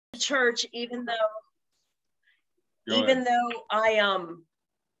church, even though I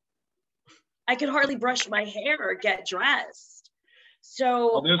could hardly brush my hair or get dressed.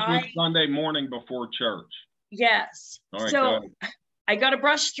 So this was Sunday morning before church. Yes. All right, so I got to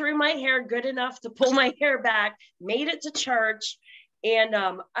brush through my hair good enough to pull my hair back, made it to church. And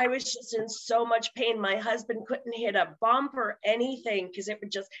I was just in so much pain. My husband couldn't hit a bump or anything because it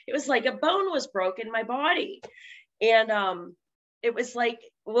was like a bone was broken in my body. And it was like,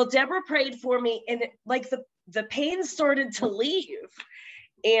 well, Deborah prayed for me, and the pain started to leave.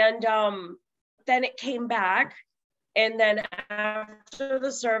 And then it came back. And then after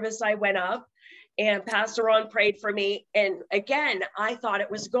the service, I went up and Pastor Ron prayed for me. And again, I thought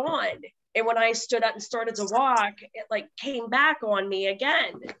it was gone. And when I stood up and started to walk, it like came back on me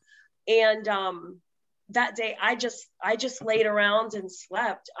again. And that day I just laid around and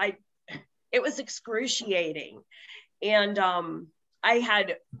slept. It was excruciating. And I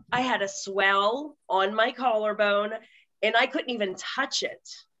had a swell on my collarbone, and I couldn't even touch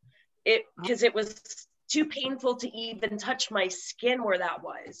it because it was too painful to even touch my skin where that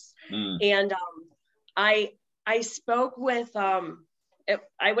was. And I spoke with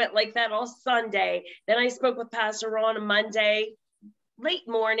I went like that all Sunday. Then I spoke with Pastor Ron on Monday, late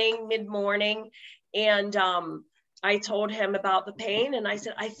morning, mid-morning, and I told him about the pain, and I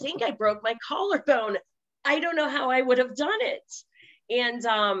said, I think I broke my collarbone. I don't know how I would have done it. And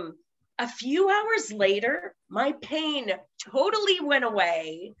a few hours later, my pain totally went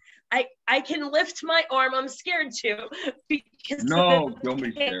away. I can lift my arm. I'm scared to because don't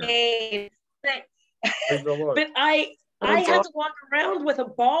be scared. But I had to walk around with a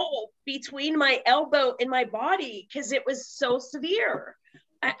ball between my elbow and my body because it was so severe.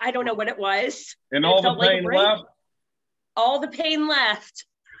 I don't know what it was. And all the pain left? All the pain left.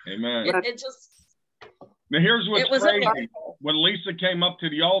 Amen. It just... Now here's what's crazy. When Lisa came up to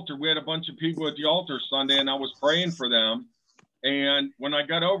the altar, we had a bunch of people at the altar Sunday, and I was praying for them. And when I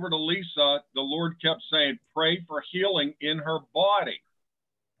got over to Lisa, the Lord kept saying, pray for healing in her body.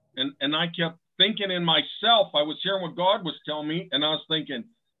 And I kept thinking in myself, I was hearing what God was telling me, and I was thinking,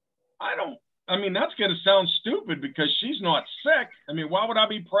 that's going to sound stupid because she's not sick. I mean, why would I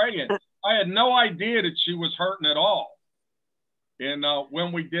be praying? I had no idea that she was hurting at all. And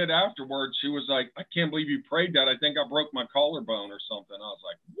when we did afterwards, she was like, I can't believe you prayed that. I think I broke my collarbone or something. I was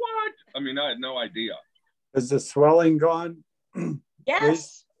like, what? I mean, I had no idea. Is the swelling gone?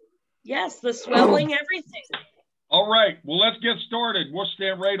 Yes. Yes, the swelling, everything. All right. Well, let's get started. We'll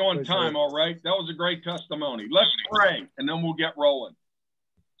stand right on time, all right? That was a great testimony. Let's pray, and then we'll get rolling.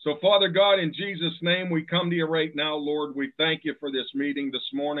 So, Father God, in Jesus' name, we come to you right now, Lord. We thank you for this meeting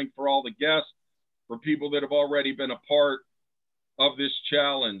this morning, for all the guests, for people that have already been a part of this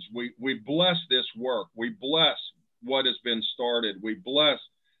challenge. We bless this work. We bless what has been started. We bless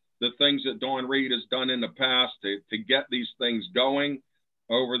the things that Don Reed has done in the past to get these things going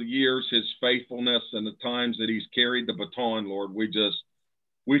over the years, his faithfulness and the times that he's carried the baton, Lord. We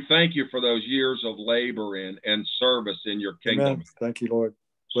thank you for those years of labor and service in your kingdom. Amen. Thank you, Lord.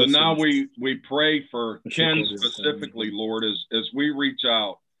 So now we pray for Ken specifically, Lord, as we reach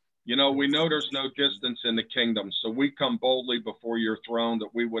out. You know, we know there's no distance in the kingdom, so we come boldly before your throne that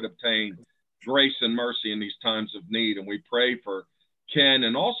we would obtain grace and mercy in these times of need. And we pray for Ken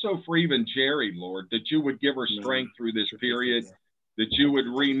and also for even Jerry, Lord, that you would give her strength through this period, that you would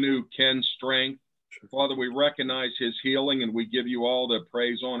renew Ken's strength. Father, we recognize his healing and we give you all the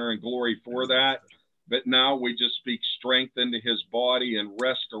praise, honor, and glory for that. But now we just speak strength into his body and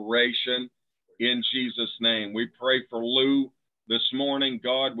restoration in Jesus' name. We pray for Lou this morning.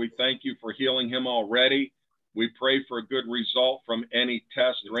 God, we thank you for healing him already. We pray for a good result from any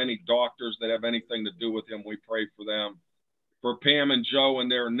test or any doctors that have anything to do with him. We pray for them. For Pam and Joe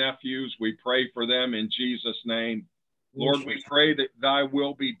and their nephews, we pray for them in Jesus' name. Lord, we pray that thy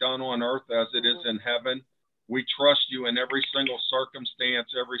will be done on earth as it is in heaven. We trust you in every single circumstance,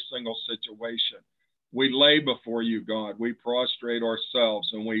 every single situation. We lay before you, God. We prostrate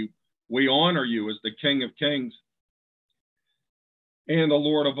ourselves and we honor you as the King of Kings and the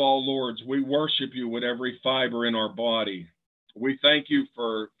Lord of all lords. We worship you with every fiber in our body. We thank you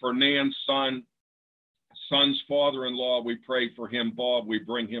for Nan's son's father-in-law. We pray for him, Bob. We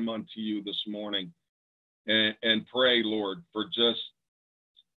bring him unto you this morning and pray, Lord, for just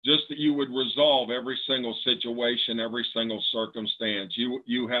that you would resolve every single situation, every single circumstance.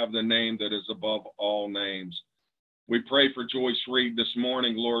 You have the name that is above all names. We pray for Joyce Reed this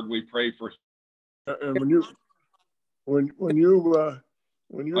morning, Lord. We pray for. And when you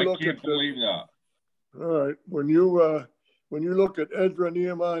look can't believe that. All right, when you look at Ezra,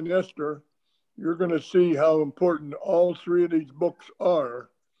 Nehemiah, and Esther, you're going to see how important all three of these books are.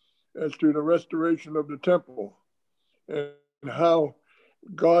 as to the restoration of the temple and how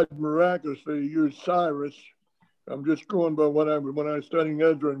God miraculously used Cyrus. I'm just going by when I was studying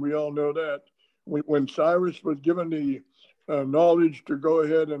Ezra, and we all know that. When Cyrus was given the knowledge to go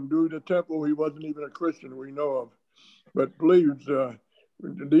ahead and do the temple, he wasn't even a Christian, we know of. But please,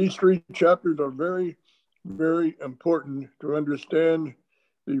 these 3 chapters are very, very important to understand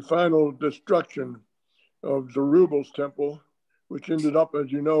the final destruction of Zerubbabel's temple, which ended up,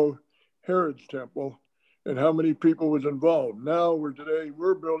 as you know, Herod's temple, and how many people was involved. Now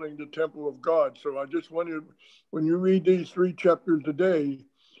we're building the temple of God. So I just want you, when you read these 3 chapters today,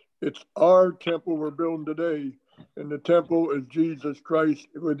 it's our temple we're building today, and the temple is Jesus Christ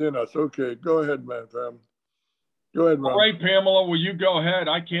within us. Okay, go ahead, man, fam. Go ahead, Ron. All right, Pamela, will you go ahead?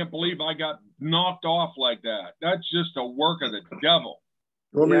 I can't believe I got knocked off like that. That's just a work of the devil.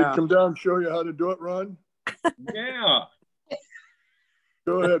 You want me to come down and show you how to do it, Ron? Yeah.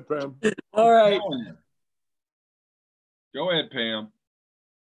 Go ahead, Pam. All right. Go ahead, Pam.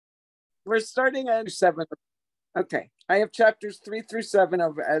 We're starting at 7. Okay. I have chapters 3 through 7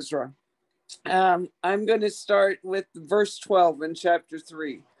 of Ezra. I'm going to start with verse 12 in chapter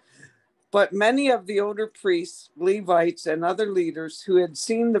 3. But many of the older priests, Levites, and other leaders who had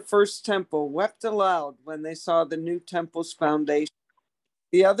seen the first temple wept aloud when they saw the new temple's foundation.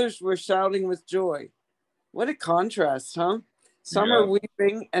 The others were shouting with joy. What a contrast, huh? Some are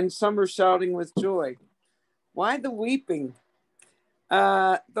weeping and some are shouting with joy. Why the weeping?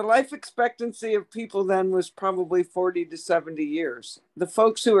 The life expectancy of people then was probably 40 to 70 years. The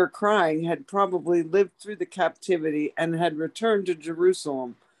folks who were crying had probably lived through the captivity and had returned to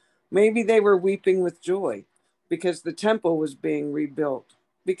Jerusalem. Maybe they were weeping with joy because the temple was being rebuilt,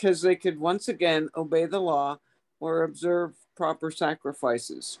 because they could once again obey the law or observe proper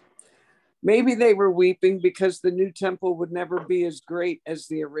sacrifices. Maybe they were weeping because the new temple would never be as great as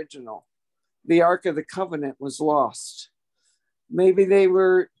the original. The Ark of the Covenant was lost. Maybe they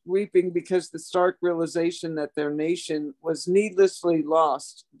were weeping because the stark realization that their nation was needlessly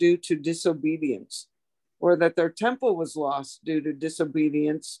lost due to disobedience, or that their temple was lost due to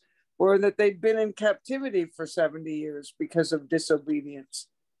disobedience, or that they'd been in captivity for 70 years because of disobedience.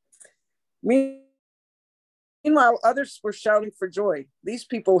 Meanwhile, others were shouting for joy. These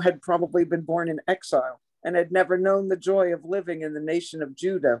people had probably been born in exile and had never known the joy of living in the nation of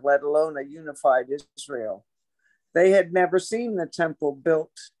Judah, let alone a unified Israel. They had never seen the temple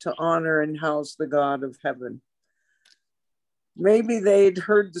built to honor and house the God of heaven. Maybe they'd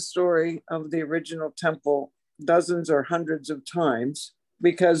heard the story of the original temple dozens or hundreds of times,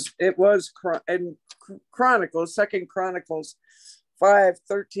 because it was in Chronicles, 2 Chronicles 5,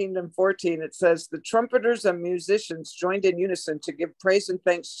 13 and 14, it says, the trumpeters and musicians joined in unison to give praise and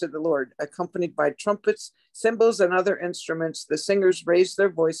thanks to the Lord. Accompanied by trumpets, cymbals, and other instruments, the singers raised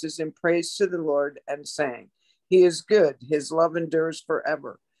their voices in praise to the Lord and sang, He is good, his love endures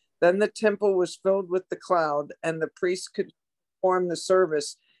forever. Then the temple was filled with the cloud, and the priests could perform the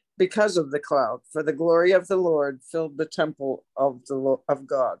service because of the cloud, for the glory of the Lord filled the temple of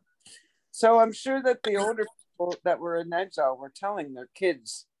God. So I'm sure that the older people that were in exile were telling their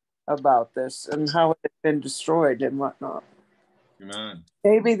kids about this and how it had been destroyed and whatnot. Amen.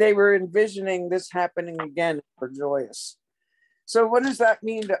 Maybe they were envisioning this happening again and were joyous. So what does that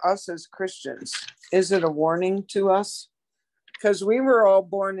mean to us as Christians? Is it a warning to us? Because we were all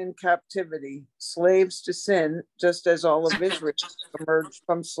born in captivity, slaves to sin, just as all of Israel emerged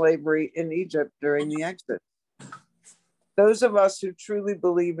from slavery in Egypt during the Exodus. Those of us who truly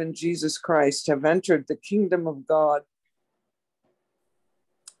believe in Jesus Christ have entered the kingdom of God,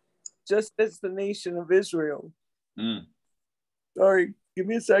 just as the nation of Israel. Sorry, give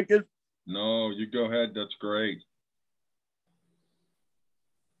me a second. No, you go ahead. That's great.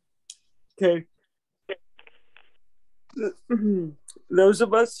 Okay. Those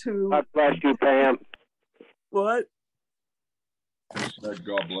of us who... God bless you, Pam. What?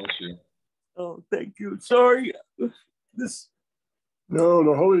 God bless you. Oh, thank you. Sorry. No,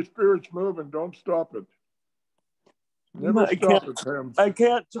 the Holy Spirit's moving. Don't stop it. Never stop it, Pam. I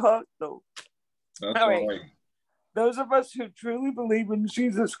can't talk, though. That's all right. Those of us who truly believe in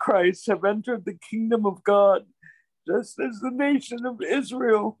Jesus Christ have entered the kingdom of God, just as the nation of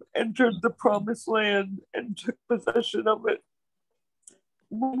Israel entered the promised land and took possession of it.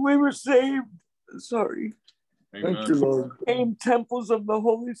 When we were saved, Amen. Thank you, Lord. Became temples of the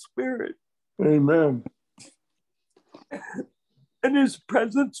Holy Spirit. Amen. And his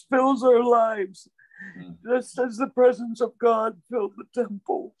presence fills our lives, just as the presence of God filled the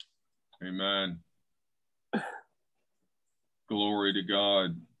temple. Amen. Glory to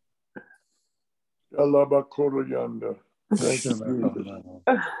God. Thank you, Jesus.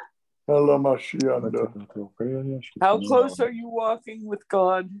 How close are you walking with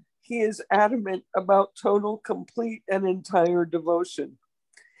God? He is adamant about total, complete, and entire devotion.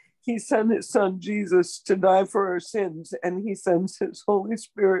 He sent his son Jesus to die for our sins, and he sends his Holy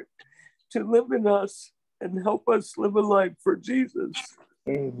Spirit to live in us and help us live a life for Jesus.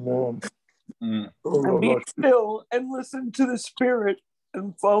 Amen. And be still and listen to the Spirit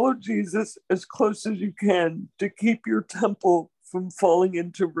and follow Jesus as close as you can to keep your temple from falling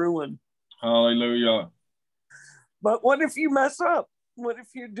into ruin. Hallelujah. But what if you mess up? What if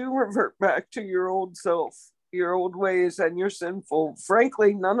you do revert back to your old self, your old ways, and you're sinful?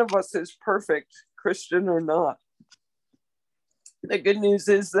 Frankly, none of us is perfect, Christian or not. The good news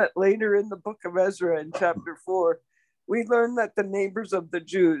is that later in the book of Ezra in chapter 4, we learn that the neighbors of the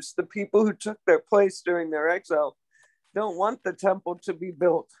Jews, the people who took their place during their exile, don't want the temple to be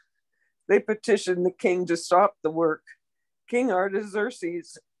built. They petition the king to stop the work. King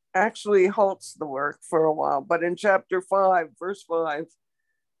Artaxerxes actually halts the work for a while, but in chapter 5, verse 5,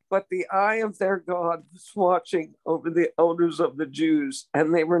 but the eye of their God was watching over the elders of the Jews,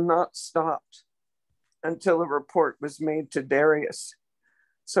 and they were not stopped until a report was made to Darius.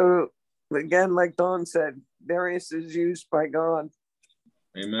 So again, like Don said, Darius is used by God.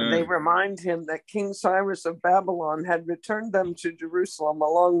 Amen. They remind him that King Cyrus of Babylon had returned them to Jerusalem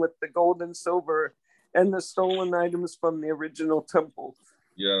along with the gold and silver and the stolen items from the original temple.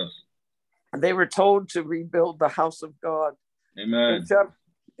 Yes. They were told to rebuild the house of God. Amen.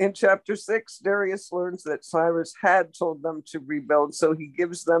 In chapter 6, Darius learns that Cyrus had told them to rebuild, so he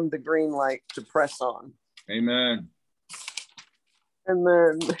gives them the green light to press on. Amen. And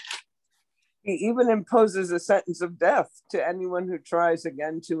then he even imposes a sentence of death to anyone who tries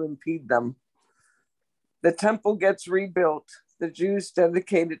again to impede them. The temple gets rebuilt. The Jews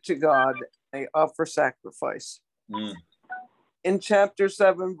dedicate it to God. They offer sacrifice. In chapter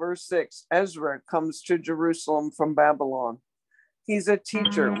 7, verse 6, Ezra comes to Jerusalem from Babylon. He's a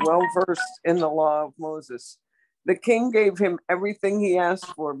teacher, well-versed in the law of Moses. The king gave him everything he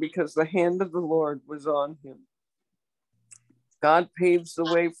asked for because the hand of the Lord was on him. God paves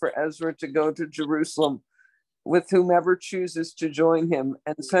the way for Ezra to go to Jerusalem with whomever chooses to join him,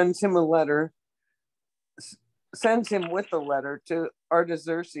 and sends him with a letter to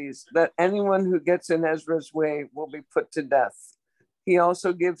Artaxerxes that anyone who gets in Ezra's way will be put to death. He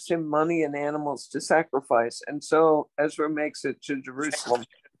also gives him money and animals to sacrifice, and so Ezra makes it to Jerusalem.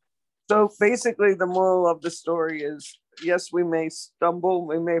 So basically the moral of the story is, yes, we may stumble,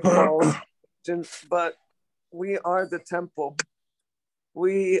 we may fall, but we are the temple.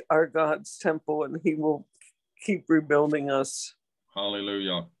 We are God's temple, and he will keep rebuilding us.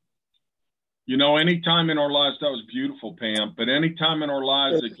 Hallelujah. You know, anytime in our lives, that was beautiful, Pam, but anytime in our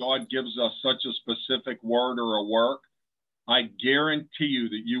lives that God gives us such a specific word or a work, I guarantee you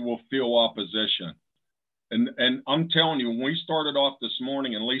that you will feel opposition. And I'm telling you, when we started off this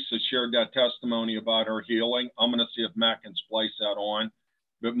morning and Lisa shared that testimony about her healing, I'm going to see if Matt can splice that on.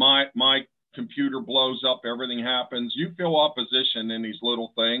 But my computer blows up, everything happens. You feel opposition in these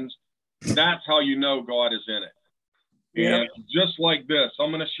little things. That's how you know God is in it. And just like this, I'm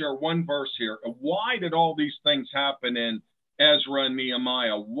going to share one verse here. Why did all these things happen in Ezra and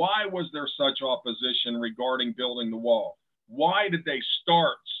Nehemiah? Why was there such opposition regarding building the wall? Why did they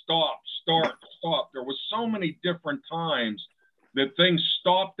start, stop? There was so many different times that things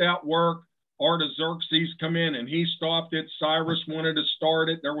stopped that work. Artaxerxes come in and he stopped it. Cyrus wanted to start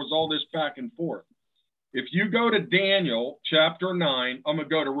it. There was all this back and forth. If you go to Daniel chapter 9, I'm going to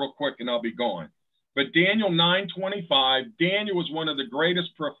go to real quick and I'll be gone. But Daniel 9:25, Daniel was one of the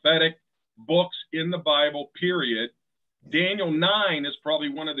greatest prophetic books in the Bible, period. Daniel 9 is probably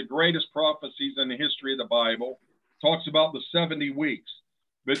one of the greatest prophecies in the history of the Bible. Talks about the 70 weeks.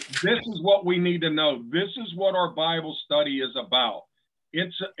 But this is what we need to know. This is what our Bible study is about.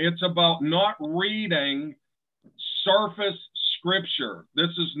 It's about not reading surface scripture.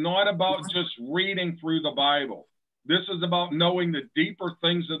 This is not about just reading through the Bible. This is about knowing the deeper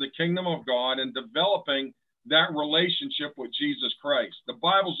things of the kingdom of God and developing that relationship with Jesus Christ. The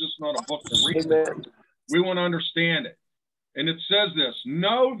Bible's just not a book to read. Amen. We want to understand it. And it says this,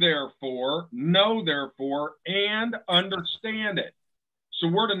 know therefore, and understand it. So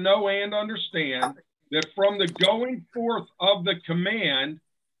we're to know and understand that from the going forth of the command,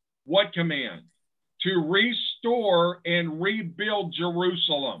 what command? To restore and rebuild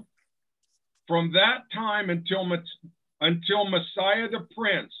Jerusalem. From that time until Messiah the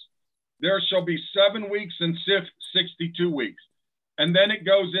Prince, there shall be 7 weeks and 62 weeks. And then it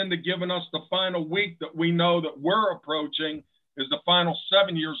goes into giving us the final week that we know that we're approaching is the final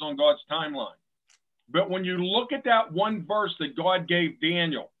 7 years on God's timeline. But when you look at that one verse that God gave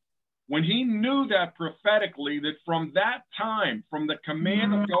Daniel, when he knew that prophetically, that from that time, from the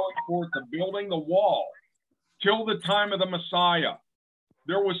command of going forth to building the wall till the time of the Messiah,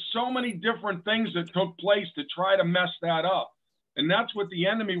 there was so many different things that took place to try to mess that up. And that's what the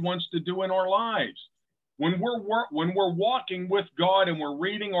enemy wants to do in our lives. When we're walking with God and we're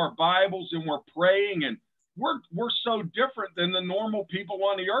reading our Bibles and we're praying, and we're so different than the normal people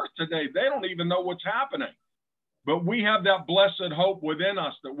on the earth today. They don't even know what's happening. But we have that blessed hope within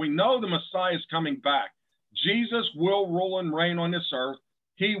us that we know the Messiah is coming back. Jesus will rule and reign on this earth.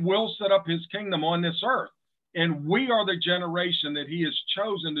 He will set up his kingdom on this earth. And we are the generation that he has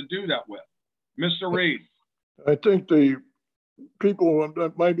chosen to do that with. Mr. Reed. I think the people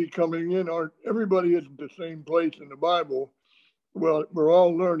that might be coming in everybody isn't the same place in the Bible. Well, we're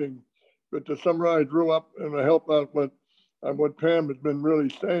all learning, but to summarize real up and to help out what Pam has been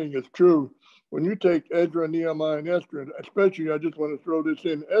really saying is true. When you take Ezra, Nehemiah, and Esther, and especially I just want to throw this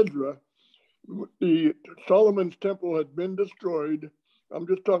in, Ezra, the Solomon's temple had been destroyed. I'm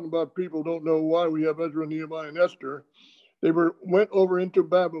just talking about people don't know why we have Ezra, Nehemiah, and Esther. They went over into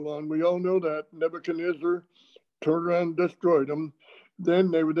Babylon. We all know that. Nebuchadnezzar turned around and destroyed them. Then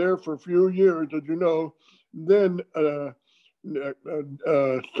they were there for a few years, as you know. Then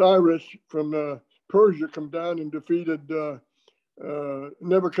Cyrus from Persia come down and defeated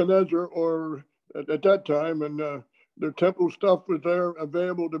Nebuchadnezzar, or at that time, and the temple stuff was there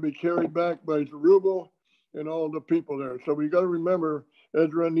available to be carried back by Zerubbabel and all the people there. So we got to remember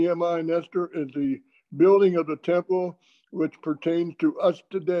Ezra, Nehemiah, and Esther is the building of the temple, which pertains to us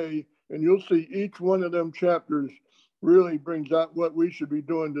today. And you'll see each one of them chapters really brings out what we should be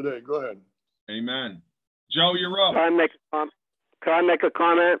doing today. Go ahead. Amen. Joe, you're up. Can I make a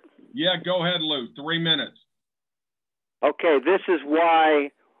comment? Yeah, go ahead, Lou. 3 minutes. Okay, this is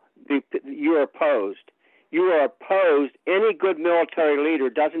why you're opposed. You are opposed. Any good military leader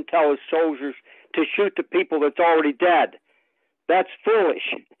doesn't tell his soldiers to shoot the people that's already dead. That's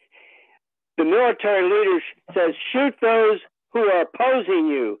foolish. The military leader says, shoot those who are opposing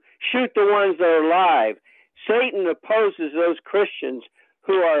you. Shoot the ones that are alive. Satan opposes those Christians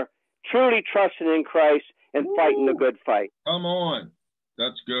who are truly trusting in Christ and fighting the good fight. Come on.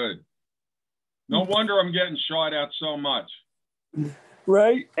 That's good. No wonder I'm getting shot at so much.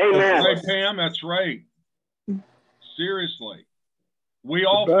 Right? Amen. That's right, Pam. That's right. Seriously. We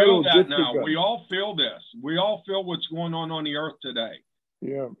all feel that now. We all feel this. We all feel what's going on the earth today.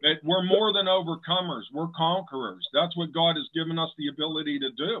 Yeah. That we're more than overcomers. We're conquerors. That's what God has given us the ability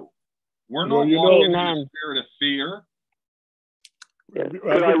to do. We're not walking in the spirit of fear.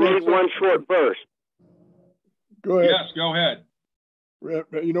 Could I read one short verse? Go ahead. Yes, go ahead.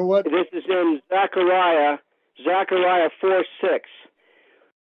 You know what? This is in Zechariah 4:6.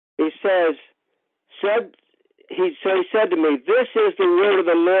 He said to me, this is the word of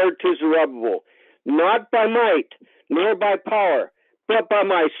the Lord to Zerubbabel, not by might, nor by power, but by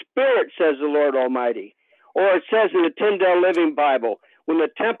my spirit, says the Lord Almighty. Or it says in the Tyndale Living Bible, when the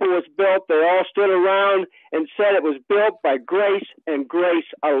temple was built, they all stood around and said it was built by grace and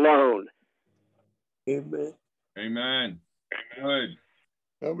grace alone. Amen. Amen. Good.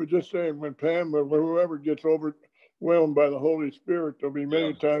 I was just saying, when Pam or whoever gets overwhelmed by the Holy Spirit, there'll be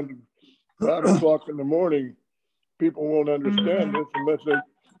many times at 5 o'clock in the morning, people won't understand this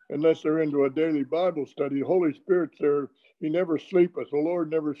unless they're into a daily Bible study. The Holy Spirit's there. He never sleepeth. The Lord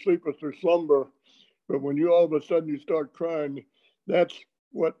never sleepeth or slumber. But when you all of a sudden you start crying, that's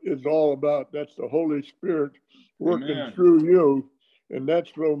what it's all about. That's the Holy Spirit working through you. And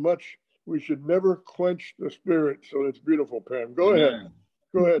that's so much. We should never quench the Spirit. So it's beautiful, Pam. Go ahead.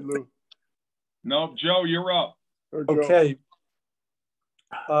 Go ahead, Lou. No, Joe, you're up. Okay.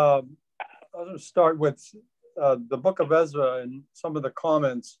 I'll just start with the book of Ezra and some of the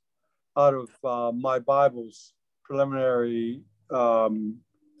comments out of my Bible's preliminary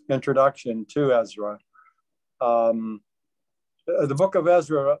introduction to Ezra. The book of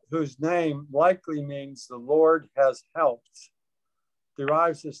Ezra, whose name likely means the Lord has helped,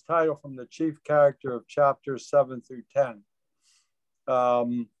 derives his title from the chief character of chapters 7 through 10.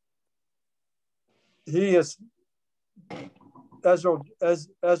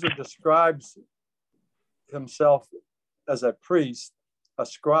 Ezra describes himself as a priest, a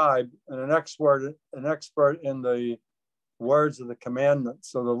scribe, and an expert in the words of the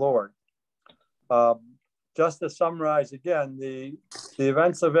commandments of the Lord. Just to summarize again, the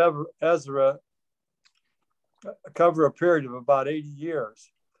events of Ezra cover a period of about 80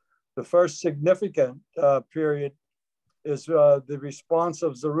 years. The first significant period is the response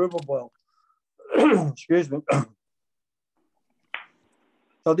of Zerubbabel. Excuse me.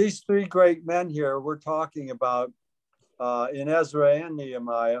 So these three great men here we're talking about in Ezra and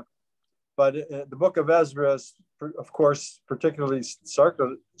Nehemiah But the book of Ezra, is, of course, particularly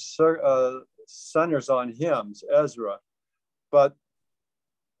centers on hymns, Ezra. But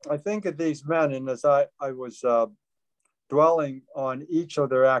I think of these men, and as I was dwelling on each of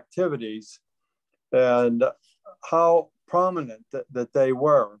their activities and how prominent that they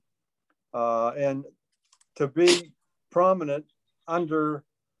were, and to be prominent under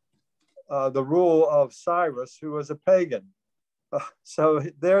the rule of Cyrus, who was a pagan. So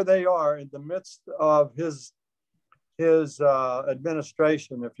there they are in the midst of his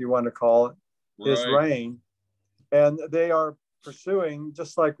administration, if you want to call it, his reign, and they are pursuing,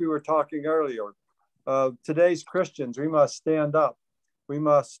 just like we were talking earlier, today's Christians, we must stand up. We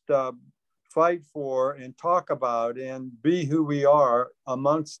must fight for and talk about and be who we are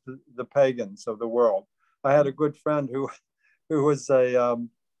amongst the pagans of the world. I had a good friend who was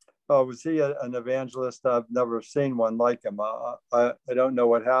was he an evangelist? I've never seen one like him. I don't know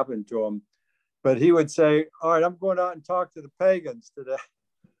what happened to him, but he would say, all right, I'm going out and talk to the pagans today.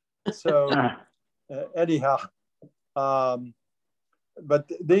 So anyhow, but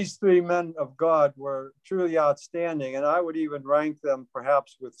these three men of God were truly outstanding. And I would even rank them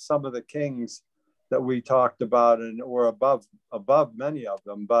perhaps with some of the kings that we talked about, and or above many of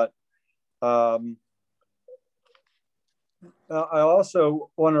them. But I also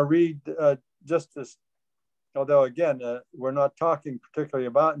want to read just this, although again, we're not talking particularly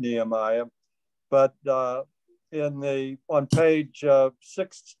about Nehemiah, but on page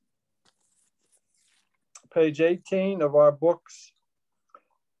 18 of our books,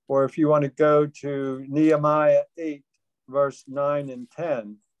 or if you want to go to Nehemiah 8, verse 9 and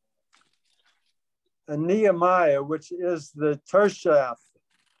 10. And Nehemiah, which is the Tershatha.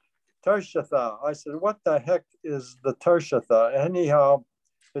 I said, what the heck is the Tershatha? Anyhow,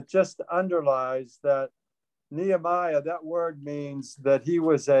 it just underlies that Nehemiah, that word means that he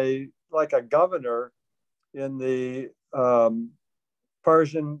was like a governor in the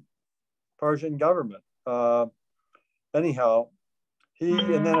Persian government. Anyhow,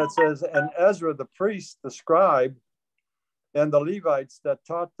 and then it says, and Ezra the priest, the scribe, and the Levites that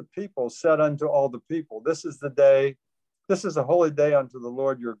taught the people said unto all the people, this is a holy day unto the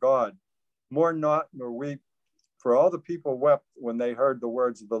Lord your God. Mourn not nor weep, for all the people wept when they heard the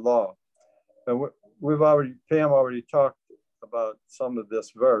words of the law. And Pam already talked about some of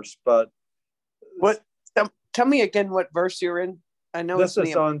this verse, but what? Tell me again what verse you're in. I know this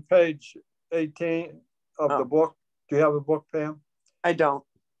is on page 18 of the book. Do you have a book, Pam? I don't.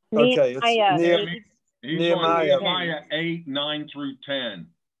 Okay, it's Nehemiah 8, 9 through 10.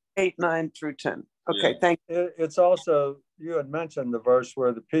 8, 9 through 10. Okay, Yeah. thank you. It's also, you had mentioned the verse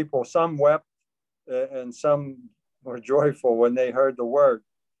where the people, some wept and some were joyful when they heard the word.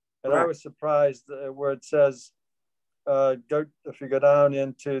 And I was surprised where it says, if you go down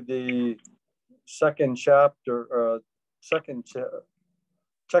into the second chapter, second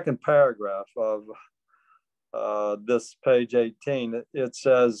paragraph of this page 18, it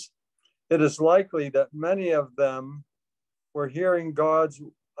says, it is likely that many of them were hearing God's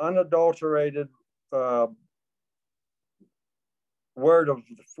unadulterated word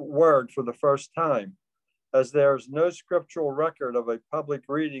for the first time, as there is no scriptural record of a public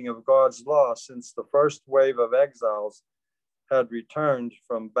reading of God's law since the first wave of exiles had returned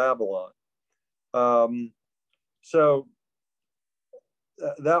from Babylon. So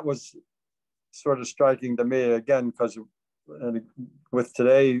that was sort of striking to me, again, because with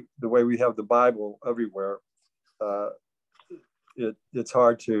today, the way we have the Bible everywhere, it's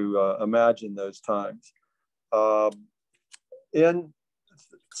hard to imagine those times. In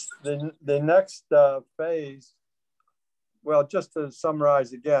the next phase, well, just to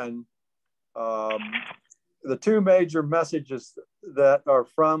summarize again, the two major messages that are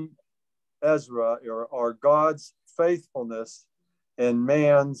from Ezra are God's faithfulness and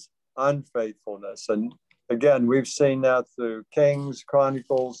man's unfaithfulness. And again, we've seen that through Kings,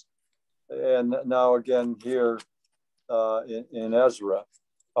 Chronicles, and now again here in Ezra.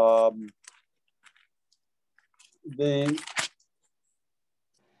 I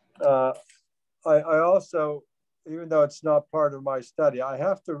also, even though it's not part of my study, I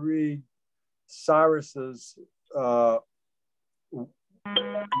have to read Cyrus's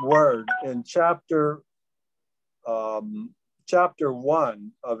word in chapter 1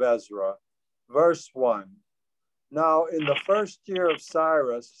 of Ezra, verse 1. Now, in the first year of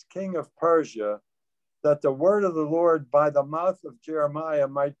Cyrus, king of Persia, that the word of the Lord by the mouth of Jeremiah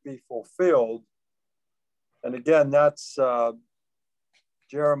might be fulfilled. And again, that's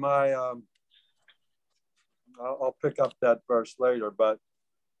Jeremiah. I'll pick up that verse later, but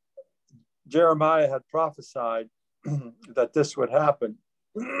Jeremiah had prophesied that this would happen.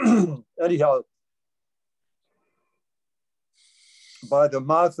 anyhow, by the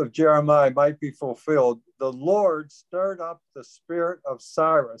mouth of Jeremiah might be fulfilled. The Lord stirred up the spirit of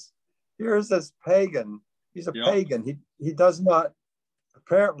Cyrus. Here's this pagan. He's a pagan. He does not,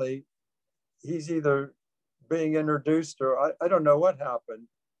 apparently, he's either being introduced or I don't know what happened.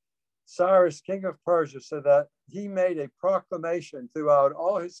 Cyrus, king of Persia, said that he made a proclamation throughout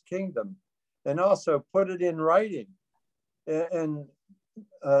all his kingdom and also put it in writing. And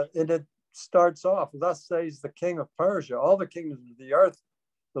it starts off, thus says the king of Persia, all the kingdoms of the earth,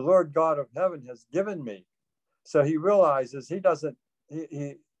 the Lord God of heaven has given me. So he realizes he's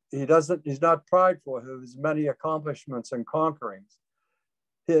not prideful of his many accomplishments and conquerings.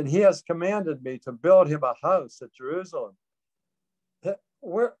 And he has commanded me to build him a house at Jerusalem. I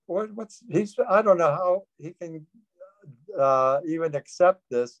don't know how he can even accept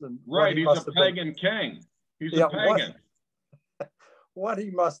this. And right, he's a pagan king. He's a pagan. What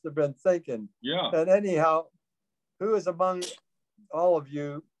he must have been thinking. Yeah. And anyhow, who is among all of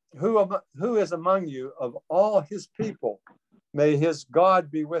you, who is among you of all his people? May his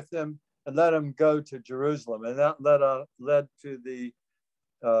God be with him and let him go to Jerusalem. And that led to the,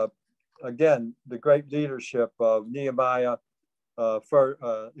 again, the great leadership of Nehemiah.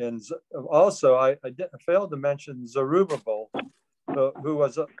 And also, I failed to mention Zerubbabel, who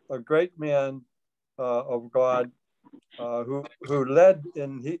was a great man of God, who led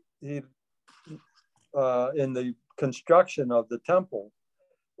in the construction of the temple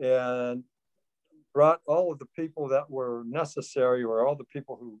and brought all of the people that were necessary, or all the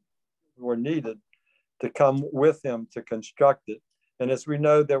people who were needed, to come with him to construct it. And as we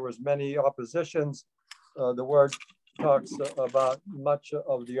know, there was many oppositions. The word talks about much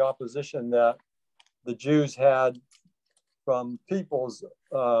of the opposition that the Jews had from peoples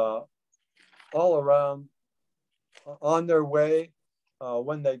all around on their way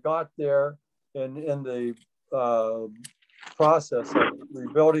when they got there, in the process of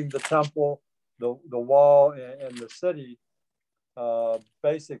rebuilding the temple, the wall, and the city.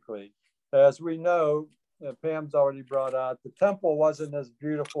 Basically, as we know, Pam's already brought out, the temple wasn't as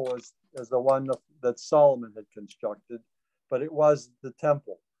beautiful as the one that Solomon had constructed, but it was the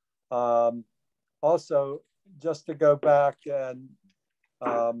temple. Also, just to go back, and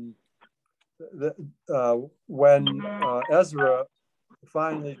when Ezra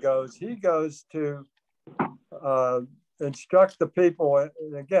finally goes, he goes to instruct the people.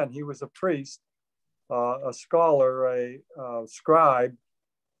 And again, he was a priest, a scholar, a scribe,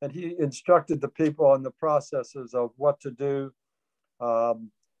 and he instructed the people on the processes of what to do.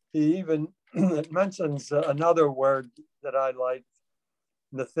 He even mentions another word that I like,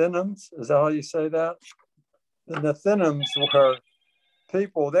 Nethinims. Is that how you say that? The Nethinims were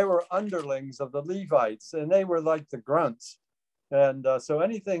people, they were underlings of the Levites, and they were like the grunts. And so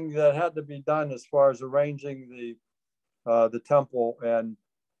anything that had to be done as far as arranging the temple and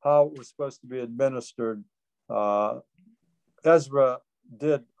how it was supposed to be administered, Ezra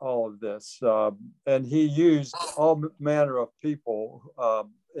did all of this, and he used all manner of people.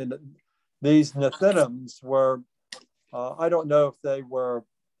 And these Nethinims were, I don't know if they weren't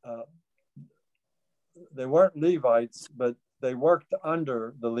Levites, but they worked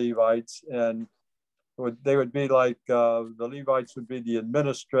under the Levites, and they would be like, the Levites would be the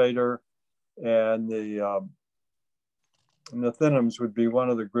administrator, and the Nethinims would be one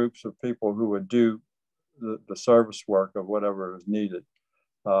of the groups of people who would do the service work of whatever is needed.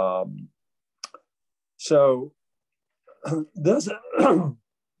 So this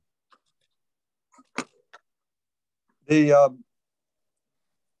the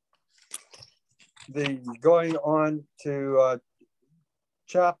going on to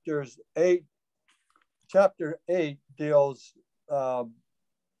chapter 8 deals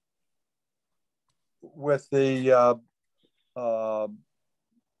with the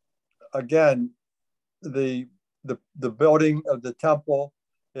again the building of the temple.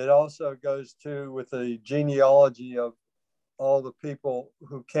 It also goes to with the genealogy of all the people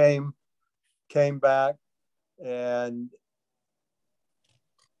who came back, and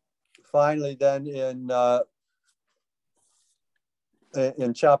finally then in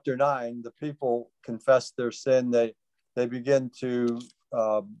chapter 9, the people confess their sin. They begin to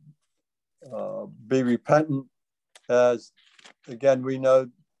be repentant, as again we know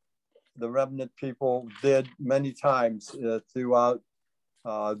the remnant people did many times throughout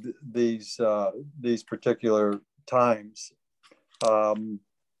these particular times. One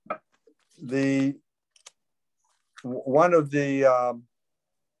of the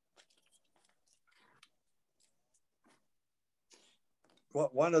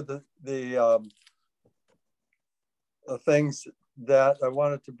things that I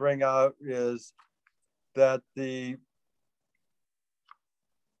wanted to bring out is that you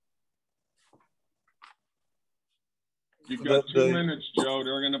got 2 minutes, Joe.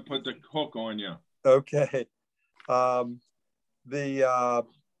 They're going to put the hook on you. Okay. The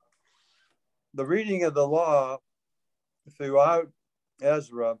reading of the law throughout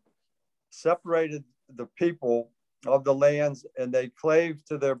Ezra separated the people of the lands, and they clave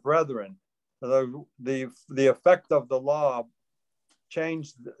to their brethren. The effect of the law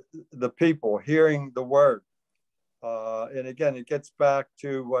changed the people hearing the word. And again, it gets back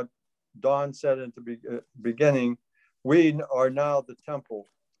to what Don said at the beginning. We are now the temple.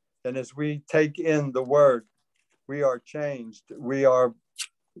 And as we take in the word, we are changed. We are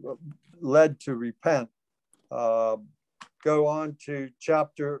led to repent. Go on to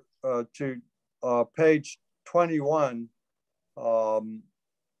page 21.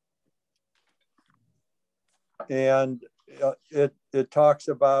 And it talks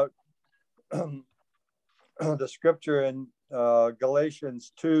about the scripture in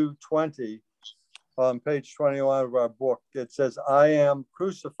Galatians 2:20 on page 21 of our book. It says, I am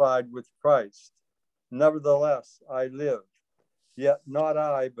crucified with Christ. Nevertheless, I live. Yet not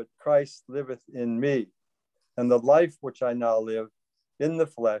I, but Christ liveth in me. And the life which I now live in the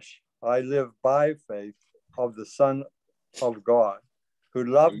flesh, I live by faith of the Son of God, who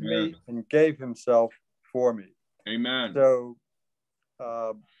loved me and gave himself for me. Amen. So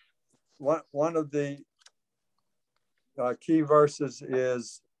one of the key verses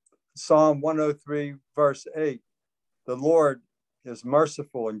is Psalm 103, verse 8. The Lord is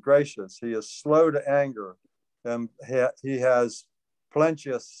merciful and gracious. He is slow to anger, and he's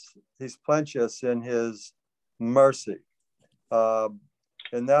plenteous in his mercy.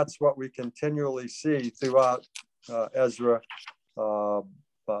 And that's what we continually see throughout Ezra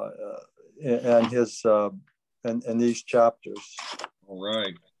and his and these chapters. All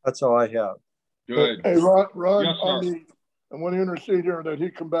right. That's all I have. Good. Hey, Ron, Yes, I want to intercede here that he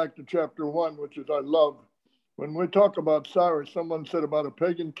come back to chapter 1, which is I love. When we talk about Cyrus, someone said about a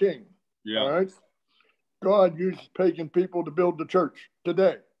pagan king. Yeah. All right. God uses pagan people to build the church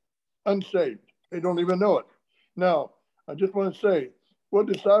today, unsaved. They don't even know it. Now, I just want to say, what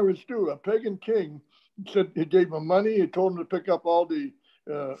did Cyrus do? A pagan king said he gave him money. He told him to pick up all the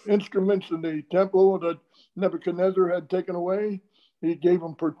instruments in the temple that Nebuchadnezzar had taken away. He gave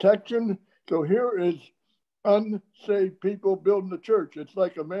him protection. So here is unsaved people building the church. It's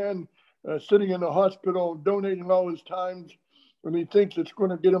like a man sitting in a hospital donating all his times when he thinks it's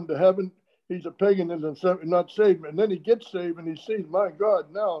going to get him to heaven. He's a pagan and not saved. And then he gets saved and he sees, my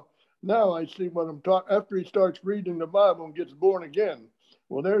God, now I see what I'm talking. After he starts reading the Bible and gets born again.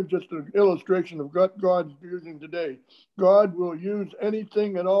 Well, there's just an illustration of what God's using today. God will use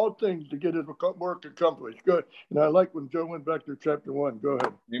anything and all things to get his work accomplished. Good. And I like when Joe went back to chapter 1. Go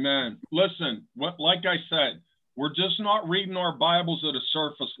ahead. Amen. Listen, like I said, we're just not reading our Bibles at a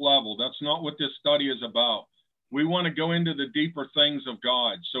surface level. That's not what this study is about. We want to go into the deeper things of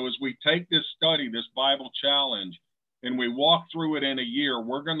God. So as we take this study, this Bible challenge, and we walk through it in a year,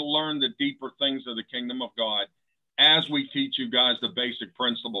 we're going to learn the deeper things of the kingdom of God as we teach you guys the basic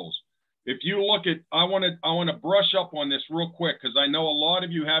principles. If you look at, I want to brush up on this real quick, because I know a lot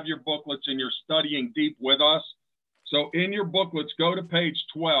of you have your booklets and you're studying deep with us. So in your booklets, go to page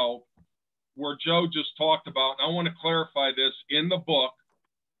 12, where Joe just talked about, and I want to clarify this in the book.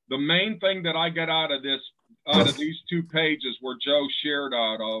 The main thing that I get out of these 2 pages where Joe shared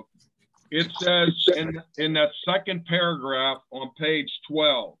out of, it says in that second paragraph on page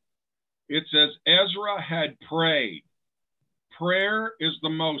 12, it says, Ezra had prayed. Prayer is the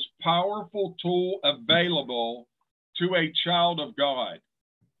most powerful tool available to a child of God.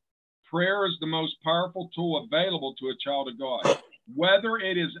 Prayer is the most powerful tool available to a child of God, whether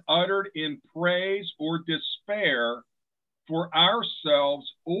it is uttered in praise or despair for ourselves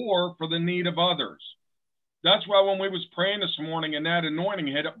or for the need of others. That's why when we was praying this morning and that anointing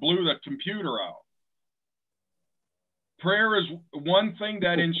hit, it blew the computer out. Prayer is one thing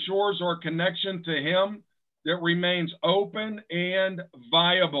that ensures our connection to him that remains open and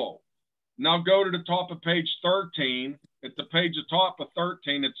viable. Now go to the top of page 13. At the page at the top of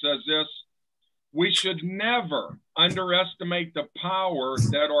 13, it says this: we should never underestimate the power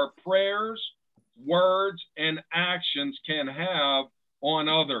that our prayers, words, and actions can have on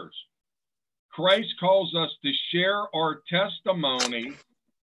others. Christ calls us to share our testimony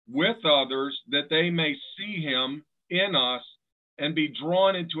with others that they may see him in us and be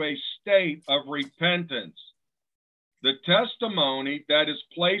drawn into a state of repentance. The testimony that is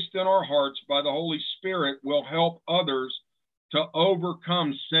placed in our hearts by the Holy Spirit will help others to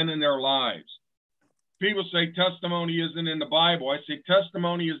overcome sin in their lives. people say testimony isn't in the Bible. I say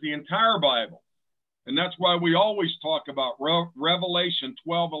testimony is the entire Bible. And that's why we always talk about Revelation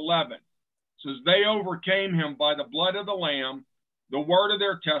 12:11. It says, they overcame him by the blood of the Lamb, the word of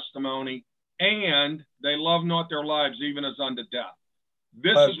their testimony, and they love not their lives even as unto death.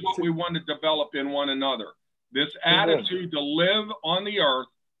 This is what we want to develop in one another. This attitude to live on the earth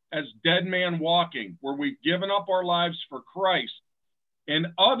as dead man walking, where we've given up our lives for Christ,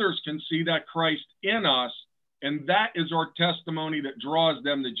 and others can see that Christ in us, and that is our testimony that draws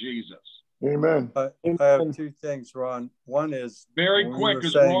them to Jesus. Amen. I have two things, Ron. One is very quick,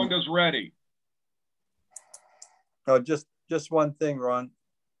 as Rhonda's ready. No, just one thing, Ron.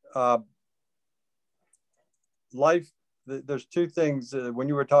 Life. There's two things. When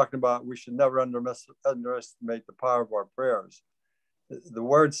you were talking about, we should never underestimate the power of our prayers. The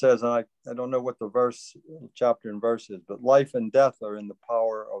word says, and I don't know what the chapter and verse is, but life and death are in the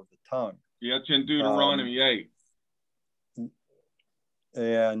power of the tongue. Yeah, it's in Deuteronomy 8.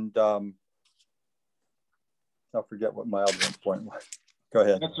 And I forget what my other point was. Go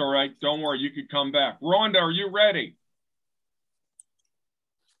ahead. That's all right. Don't worry. You could come back. Rhonda, are you ready?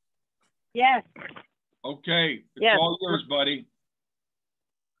 Yes. Okay. It's all yours, buddy.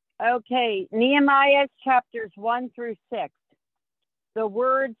 Okay. Nehemiah chapters 1 through 6. The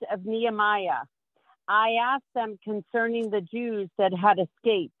words of Nehemiah. I asked them concerning the Jews that had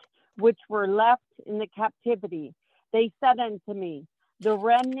escaped, which were left in the captivity. They said unto me, the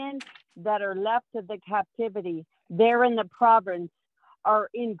remnant that are left of the captivity there in the province are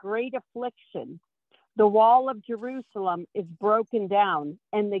in great affliction. The wall of Jerusalem is broken down,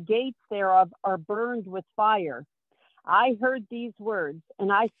 and the gates thereof are burned with fire. I heard these words,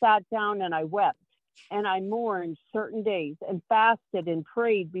 and I sat down and I wept, and I mourned certain days, and fasted and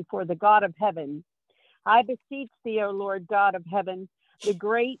prayed before the God of heaven. I beseech thee, O Lord God of heaven, the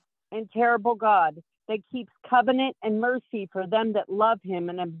great and terrible God, that keeps covenant and mercy for them that love him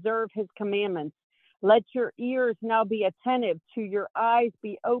and observe his commandments. Let your ears now be attentive, to your eyes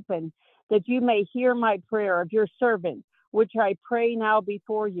be open, that you may hear my prayer of your servant, which I pray now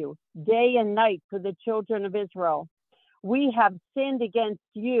before you, day and night for the children of Israel. We have sinned against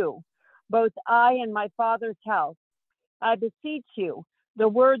you, both I and my father's house. I beseech you, the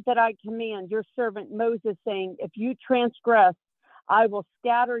word that I command your servant Moses, saying, if you transgress, I will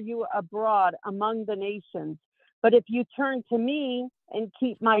scatter you abroad among the nations. But if you turn to me and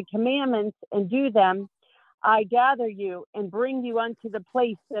keep my commandments and do them, I gather you and bring you unto the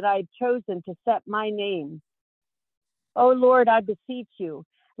place that I have chosen to set my name. O Lord, I beseech you,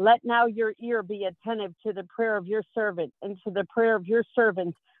 let now your ear be attentive to the prayer of your servant and to the prayer of your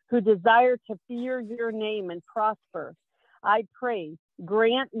servants who desire to fear your name and prosper. I pray,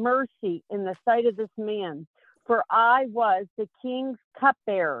 grant mercy in the sight of this man, for I was the king's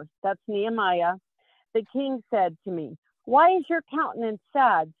cupbearer. That's Nehemiah. The king said to me, why is your countenance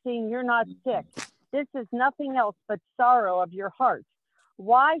sad, seeing you're not sick? This is nothing else but sorrow of your heart.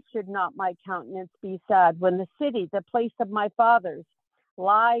 Why should not my countenance be sad when the city, the place of my fathers,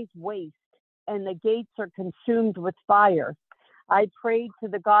 lies waste and the gates are consumed with fire? I prayed to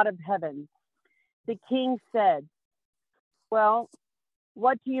the God of heaven. The king said, well,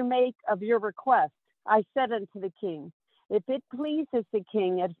 what do you make of your request? I said unto the king, if it pleases the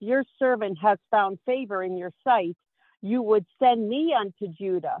king, if your servant has found favor in your sight, you would send me unto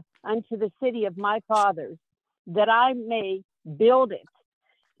Judah, unto the city of my fathers, that I may build it.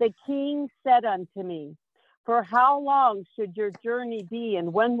 The king said unto me, for how long should your journey be,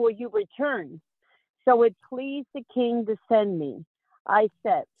 and when will you return? So it pleased the king to send me. I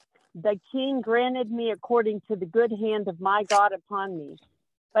said, the king granted me according to the good hand of my God upon me.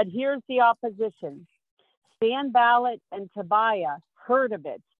 But here's the opposition. Sanballat and Tobiah heard of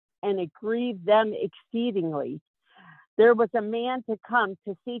it, and it grieved them exceedingly. There was a man to come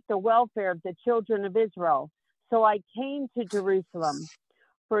to seek the welfare of the children of Israel. So I came to Jerusalem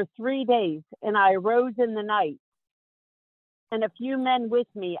for 3 days, and I arose in the night. And a few men with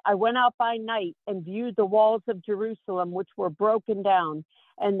me, I went out by night and viewed the walls of Jerusalem, which were broken down,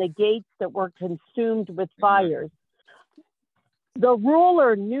 and the gates that were consumed with fires. The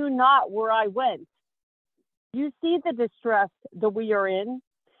ruler knew not where I went. You see the distress that we are in,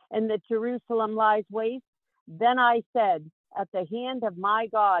 and that Jerusalem lies waste? Then I said, at the hand of my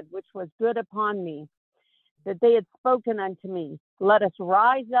God, which was good upon me, that they had spoken unto me, let us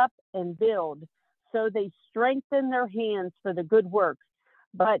rise up and build. So they strengthened their hands for the good works.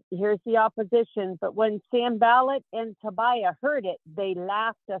 But here's the opposition. But when Sanballat and Tobiah heard it, they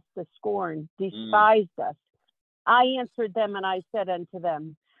laughed us to scorn, despised us. I answered them, and I said unto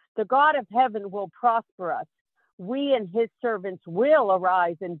them, the God of heaven will prosper us. We and his servants will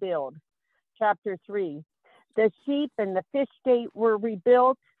arise and build. chapter 3. The sheep and the fish gate were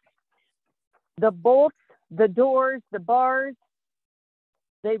rebuilt. The bolts, the doors, the bars,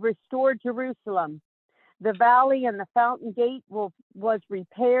 they restored Jerusalem. The valley and the fountain gate was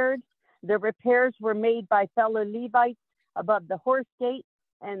repaired. The repairs were made by fellow Levites above the horse gate,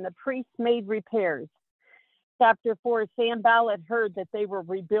 and the priests made repairs. Chapter 4, Sanballat heard that they were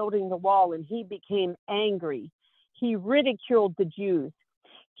rebuilding the wall, and he became angry. He ridiculed the Jews.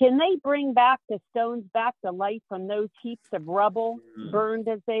 Can they bring back the stones back to life from those heaps of rubble, burned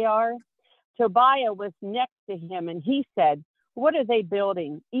as they are? Tobiah was next to him, and he said, what are they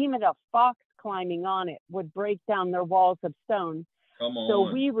building? Even a fox climbing on it would break down their walls of stone. Come on.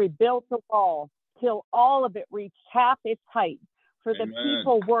 So we rebuilt the wall till all of it reached half its height, for the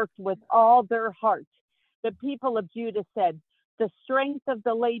people worked with all their heart. The people of Judah said, the strength of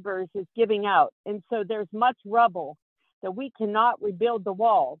the laborers is giving out, and so there's much rubble that we cannot rebuild the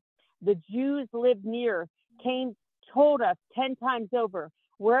wall. The Jews lived near, told us 10 times over,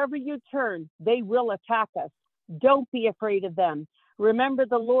 wherever you turn, they will attack us. Don't be afraid of them. Remember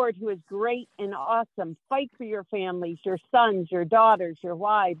the Lord who is great and awesome. Fight for your families, your sons, your daughters, your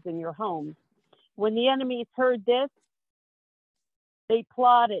wives, and your homes. When the enemies heard this, they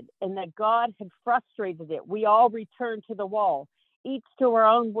plotted, and that God had frustrated it. We all returned to the wall, each to our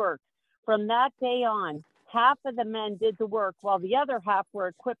own work. From that day on, half of the men did the work, while the other half were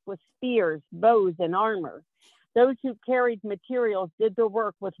equipped with spears, bows, and armor. Those who carried materials did the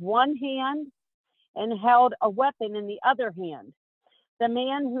work with one hand and held a weapon in the other hand. The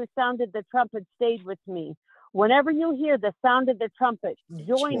man who sounded the trumpet stayed with me. Whenever you hear the sound of the trumpet,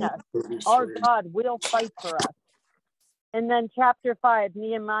 join us. Our God will fight for us. And then chapter 5,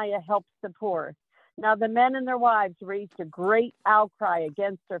 Nehemiah helps the poor. Now the men and their wives raised a great outcry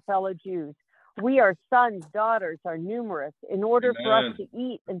against their fellow Jews. We, our sons, daughters, are numerous. In order for us to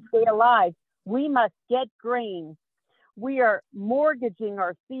eat and stay alive, we must get grain. We are mortgaging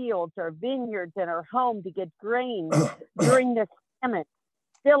our fields, our vineyards, and our home to get grain during this famine.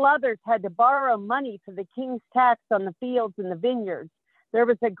 Still others had to borrow money for the king's tax on the fields and the vineyards. There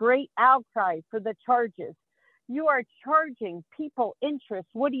was a great outcry for the charges. You are charging people interest.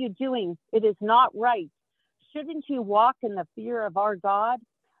 What are you doing? It is not right. Shouldn't you walk in the fear of our God?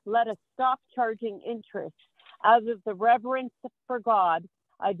 Let us stop charging interest. Out of the reverence for God,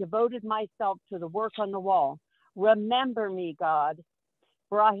 I devoted myself to the work on the wall. Remember me, God,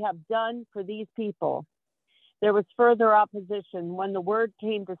 for I have done for these people. There was further opposition when the word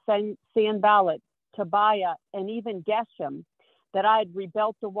came to Sanballat, Tobiah, and even Geshem that I had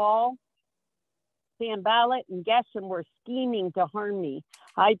rebuilt the wall. Sanballat and Geshem were scheming to harm me.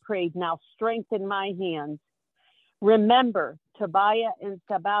 I prayed, now strengthen my hands. Remember Tobiah and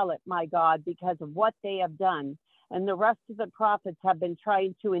Sanballat, my God, because of what they have done. And the rest of the prophets have been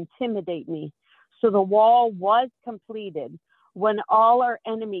trying to intimidate me. So the wall was completed. When all our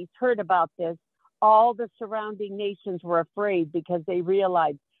enemies heard about this, all the surrounding nations were afraid because they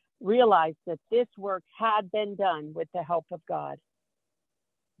realized that this work had been done with the help of God.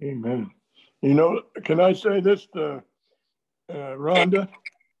 Amen. You know, can I say this to Rhonda?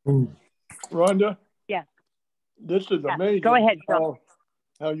 Rhonda? Yes. This is amazing. Go ahead, John.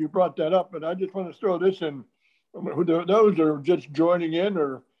 How you brought that up, but I just want to throw this in. Those are just joining in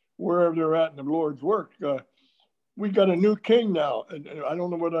or wherever they're at in the Lord's work. We got a new king now, and I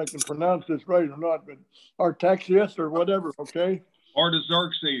don't know whether I can pronounce this right or not, but Artaxias or whatever, okay?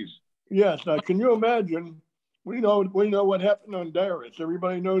 Artaxerxes. Yes. Now, can you imagine? We know what happened on Darius.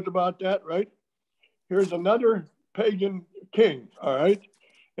 Everybody knows about that, right? Here's another pagan king, all right?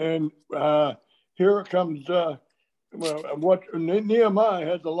 And here comes what Nehemiah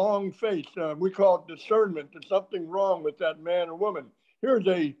has a long face. We call it discernment. There's something wrong with that man or woman. Here's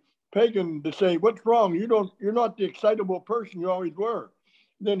a pagan to say, what's wrong? You're not the excitable person you always were.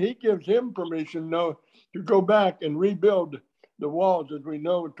 Then he gives him permission to go back and rebuild the walls. As we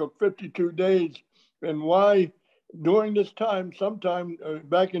know, it took 52 days. And why during this time, sometime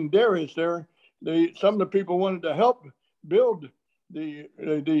back in Darius there, some of the people wanted to help build the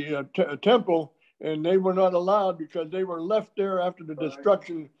temple, and they were not allowed because they were left there after the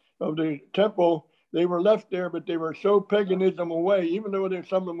destruction of the temple. They were left there, but they were so paganism away, even though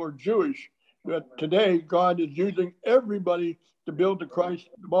some of them were Jewish. But today, God is using everybody to build the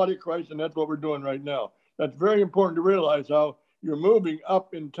body of Christ, and that's what we're doing right now. That's very important to realize how you're moving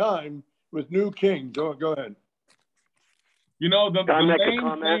up in time with new kings. Go ahead. You know, the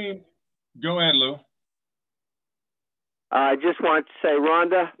main thing. Go ahead, Lou. I just want to say,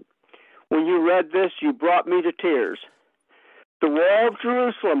 Rhonda, when you read this, you brought me to tears. The wall of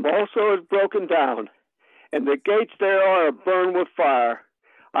Jerusalem also is broken down, and the gates thereof are burned with fire.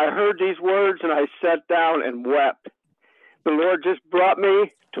 I heard these words and I sat down and wept. The Lord just brought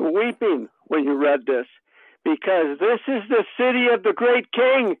me to weeping when you read this, because this is the city of the great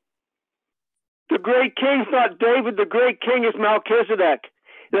king. The great king's not David. The great king is Melchizedek,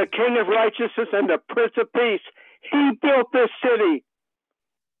 the king of righteousness and the prince of peace. He built this city.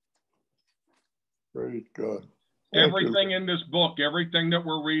 Praise God. Everything in this book, everything that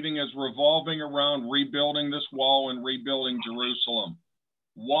we're reading is revolving around rebuilding this wall and rebuilding Jerusalem.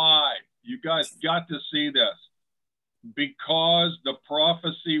 Why? You guys got to see this. Because the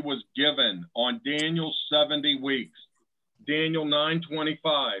prophecy was given on Daniel's 70 weeks. Daniel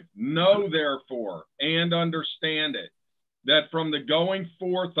 9:25. Know therefore and understand it, that from the going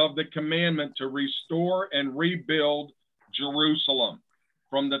forth of the commandment to restore and rebuild Jerusalem,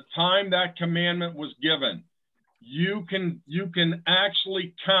 from the time that commandment was given, you can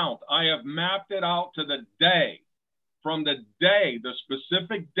actually count. I have mapped it out to the day, from the day, the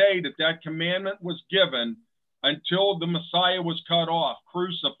specific day that that commandment was given until the Messiah was cut off,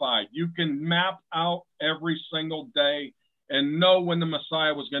 crucified. You can map out every single day and know when the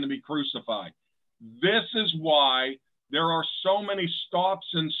Messiah was going to be crucified. This is why there are so many stops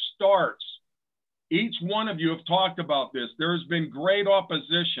and starts. Each one of you have talked about this. There has been great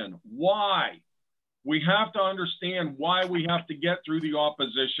opposition. Why? We have to understand why we have to get through the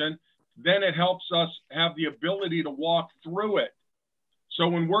opposition. Then it helps us have the ability to walk through it. So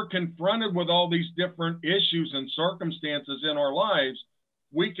when we're confronted with all these different issues and circumstances in our lives,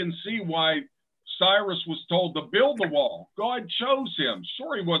 we can see why Cyrus was told to build the wall. God chose him.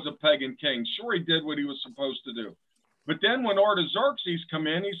 Sure, he was a pagan king. Sure, he did what he was supposed to do. But then when Artaxerxes come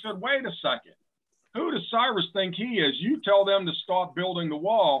in, he said, wait a second. Who does Cyrus think he is? You tell them to stop building the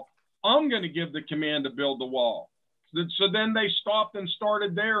wall. I'm going to give the command to build the wall. So then they stopped and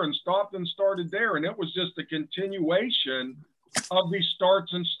started there and stopped and started there. And it was just a continuation of these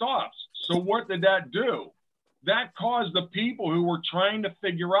starts and stops. So what did that do? That caused the people who were trying to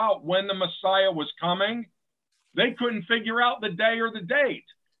figure out when the Messiah was coming, they couldn't figure out the day or the date.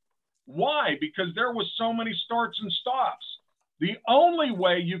 Why? Because there was so many starts and stops. The only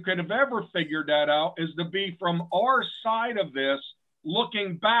way you could have ever figured that out is to be from our side of this,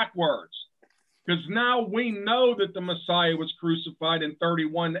 looking backwards. Because now we know that the Messiah was crucified in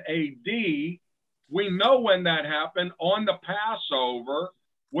 31 AD. We know when that happened, on the Passover,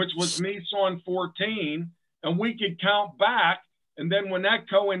 which was Nisan 14, and we could count back. And then when that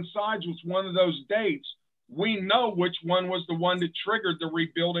coincides with one of those dates, we know which one was the one that triggered the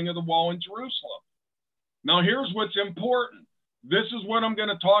rebuilding of the wall in Jerusalem. Now, here's what's important. This is what I'm going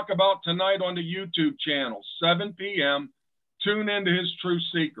to talk about tonight on the YouTube channel, 7 p.m. Tune into His True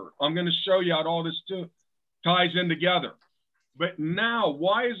Seeker. I'm going to show you how all this ties in together. But now,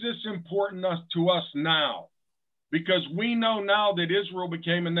 why is this important to us now? Because we know now that Israel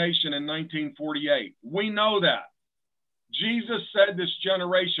became a nation in 1948. We know that. Jesus said this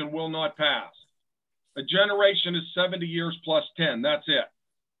generation will not pass. A generation is 70 years plus 10. That's it.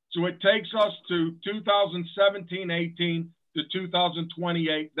 So it takes us to 2017-18 to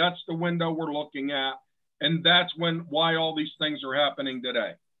 2028. That's the window we're looking at. And that's why all these things are happening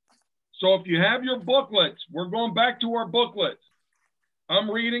today. So if you have your booklets, we're going back to our booklets. I'm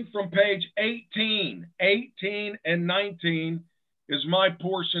reading from page 18. 18 and 19 is my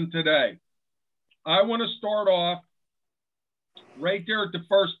portion today. I want to start off right there at the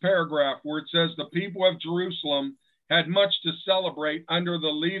first paragraph where it says the people of Jerusalem had much to celebrate under the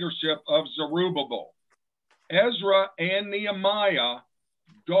leadership of Zerubbabel. Ezra and Nehemiah,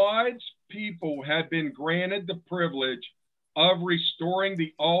 God's people had been granted the privilege of restoring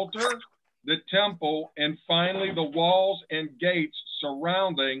the altar, the temple, and finally the walls and gates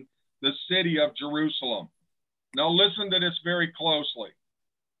surrounding the city of Jerusalem. Now listen to this very closely.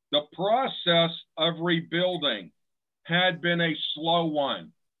 The process of rebuilding had been a slow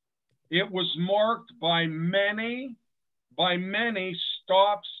one. It was marked by many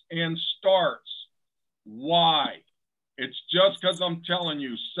stops and starts. Why? It's just because I'm telling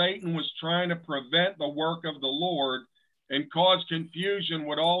you, Satan was trying to prevent the work of the Lord and cause confusion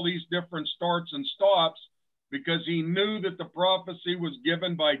with all these different starts and stops, because he knew that the prophecy was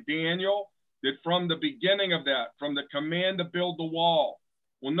given by Daniel, that from the beginning of that, from the command to build the wall,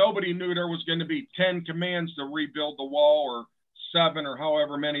 well, nobody knew there was going to be 10 commands to rebuild the wall, or 7, or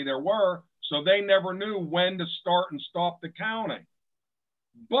however many there were. So they never knew when to start and stop the counting.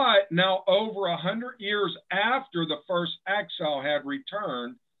 But now, over 100 years after the first exile had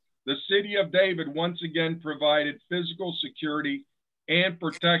returned, the city of David once again provided physical security and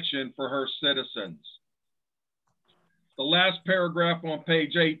protection for her citizens. The last paragraph on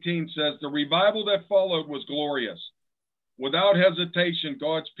page 18 says, the revival that followed was glorious. Without hesitation,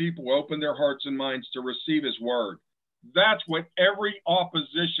 God's people open their hearts and minds to receive his word. That's what every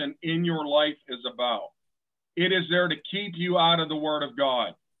opposition in your life is about. It is there to keep you out of the word of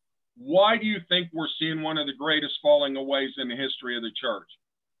God. Why do you think we're seeing one of the greatest falling aways in the history of the church?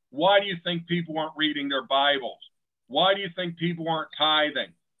 Why do you think people aren't reading their Bibles? Why do you think people aren't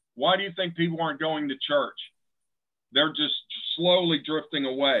tithing? Why do you think people aren't going to church? They're just slowly drifting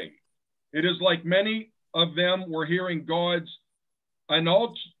away. It is like many of them were hearing God's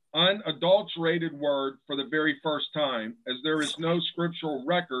unadulterated word for the very first time, as there is no scriptural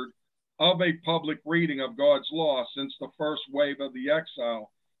record of a public reading of God's law since the first wave of the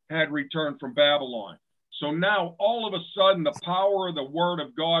exile had returned from Babylon. So now all of a sudden the power of the word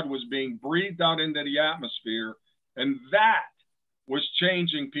of God was being breathed out into the atmosphere, and that was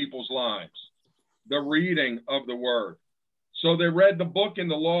changing people's lives, the reading of the word. So they read the book and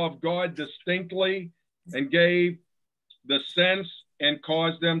the law of God distinctly and gave the sense and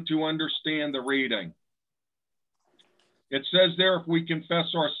caused them to understand the reading. It says there, if we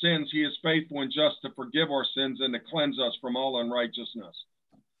confess our sins, he is faithful and just to forgive our sins and to cleanse us from all unrighteousness.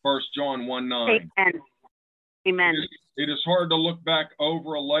 1 John 1:9. Amen. Amen. It is hard to look back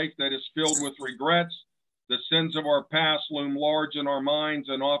over a life that is filled with regrets. The sins of our past loom large in our minds,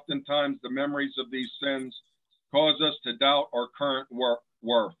 and oftentimes the memories of these sins cause us to doubt our current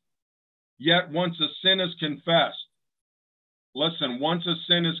worth. Yet once a sin is confessed, listen, once a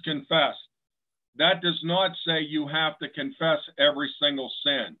sin is confessed, that does not say you have to confess every single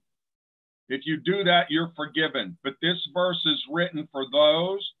sin. If you do that, you're forgiven. But this verse is written for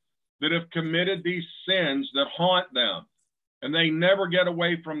those that have committed these sins that haunt them, and they never get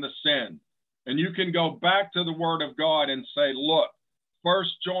away from the sin. And you can go back to the word of God and say, look, 1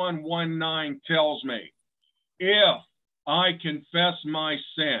 John 1:9 tells me, if I confess my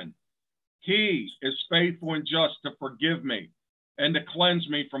sin, he is faithful and just to forgive me and to cleanse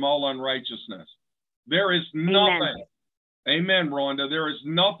me from all unrighteousness. There is nothing, amen, Rhonda, there is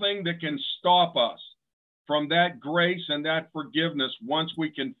nothing that can stop us from that grace and that forgiveness once we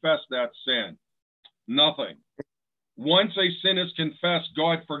confess that sin. Nothing. Once a sin is confessed,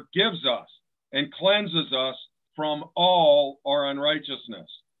 God forgives us and cleanses us from all our unrighteousness.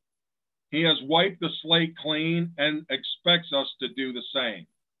 He has wiped the slate clean and expects us to do the same.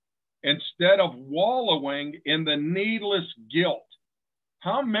 Instead of wallowing in the needless guilt,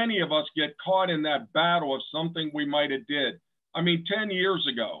 how many of us get caught in that battle of something we might have did? I mean, 10 years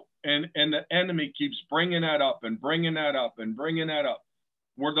ago, and the enemy keeps bringing that up and bringing that up and bringing that up,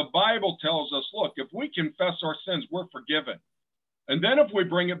 where the Bible tells us, look, if we confess our sins, we're forgiven. And then if we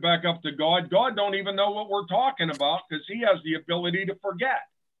bring it back up to God, God don't even know what we're talking about because he has the ability to forget.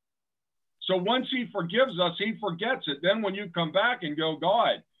 So once he forgives us, he forgets it. Then when you come back and go,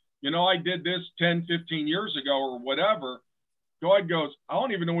 God, you know, I did this 10, 15 years ago or whatever, God goes, I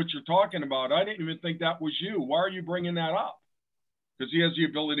don't even know what you're talking about. I didn't even think that was you. Why are you bringing that up? Because he has the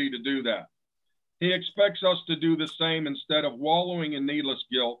ability to do that. He expects us to do the same. Instead of wallowing in needless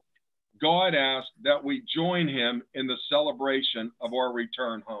guilt, God asks that we join him in the celebration of our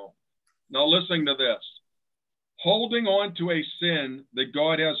return home. Now listen to this. Holding on to a sin that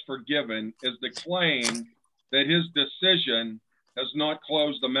God has forgiven is the claim that his decision has not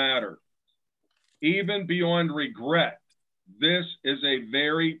closed the matter. Even beyond regret, this is a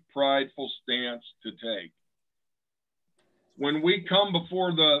very prideful stance to take. When we come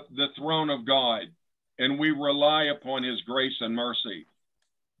before the throne of God and we rely upon his grace and mercy,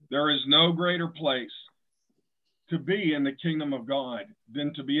 there is no greater place to be in the kingdom of God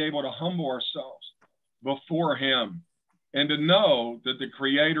than to be able to humble ourselves before him and to know that the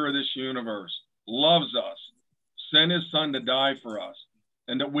creator of this universe loves us, sent his son to die for us,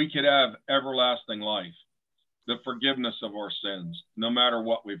 and that we could have everlasting life, the forgiveness of our sins, no matter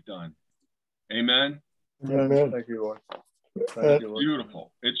what we've done. Amen? Amen. Thank you, Lord. Thank you, Lord.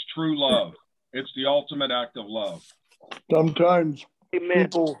 Beautiful. It's true love. It's the ultimate act of love. Sometimes Amen.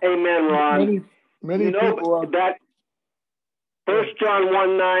 people, Amen, Ron. many you know people are, that 1 John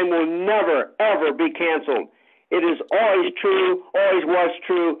 1:9 will never, ever be canceled. It is always true, always was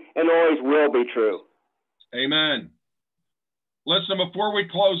true, and always will be true. Amen. Listen, before we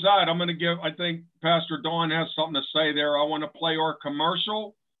close out, I'm going to give, I think Pastor Dawn has something to say there. I want to play our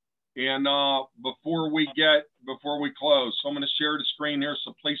commercial and before we close. So I'm going to share the screen here,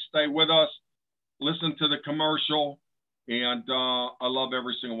 so please stay with us. Listen to the commercial, and I love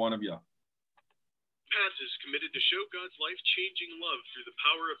every single one of you. Pass is committed to show God's life-changing love through the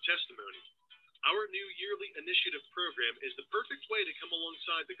power of testimony. Our new yearly initiative program is the perfect way to come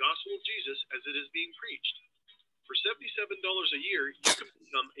alongside the gospel of Jesus as it is being preached. For $77 a year, you can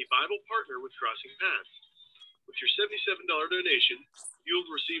become a Bible partner with Crossing Paths. With your $77 donation, you'll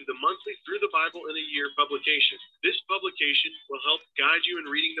receive the monthly Through the Bible in a Year publication. This publication will help guide you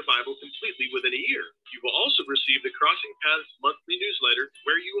in reading the Bible completely within a year. You will also receive the Crossing Paths monthly newsletter,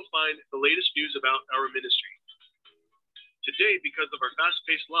 where you will find the latest news about our ministry. Today, because of our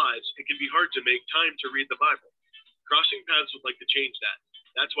fast-paced lives, it can be hard to make time to read the Bible. Crossing Paths would like to change that.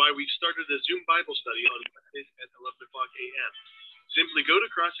 That's why we've started a Zoom Bible study on Wednesdays at 11 o'clock a.m. Simply go to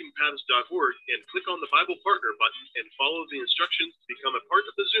crossingpaths.org and click on the Bible Partner button and follow the instructions to become a part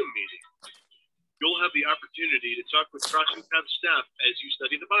of the Zoom meeting. You'll have the opportunity to talk with Crossing Paths staff as you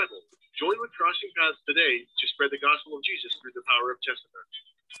study the Bible. Join with Crossing Paths today to spread the gospel of Jesus through the power of testimony.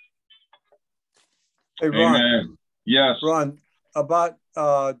 Hey, Ron. Amen. Yes. Ron, about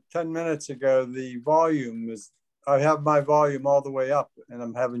 10 minutes ago, the volume is, I have my volume all the way up and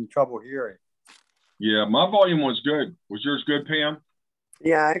I'm having trouble hearing. Yeah, my volume was good. Was yours good, Pam?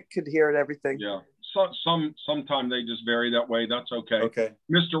 Yeah, I could hear it, everything. Yeah. Sometimes they just vary that way. That's okay. Okay.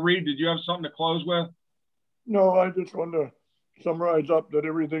 Mr. Reed, did you have something to close with? No, I just wanted to summarize up that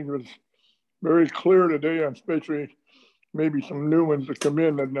everything was very clear today, and especially maybe some new ones that come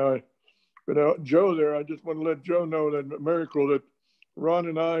in. And but Joe there, I just want to let Joe know that a miracle that Ron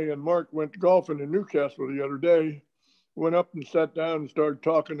and I and Mark went golfing in Newcastle the other day, went up and sat down and started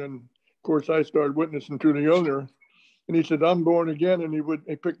talking. And of course, I started witnessing to the owner. And he said, I'm born again. And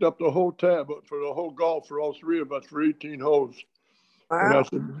he picked up the whole tab for the whole golf for all three of us for 18 holes. Wow. And I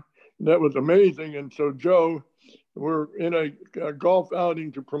said, that was amazing. And so, Joe, we're in a golf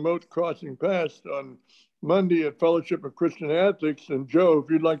outing to promote Crossing Paths on Monday at Fellowship of Christian Athletes. And Joe,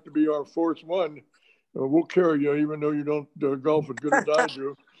 if you'd like to be our fourth one, we'll carry you, even though you don't golf as good as I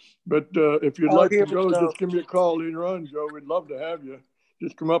do. But if you'd like to go, just give me a call later on, Joe. We'd love to have you.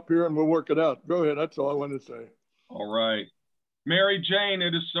 Just come up here and we'll work it out. Go ahead. That's all I want to say. All right. Mary Jane,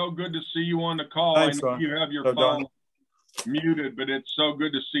 it is so good to see you on the call. Thanks, I know you have your phone muted, but it's so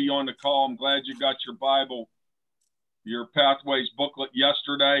good to see you on the call. I'm glad you got your Bible, your Pathways booklet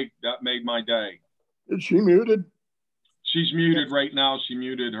yesterday. That made my day. Is she muted? She's muted right now. She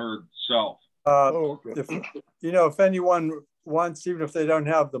muted herself. Okay. If anyone wants, even if they don't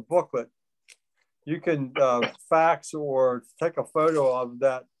have the booklet, you can fax or take a photo of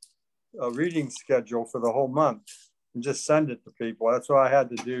that reading schedule for the whole month and just send it to people. That's what I had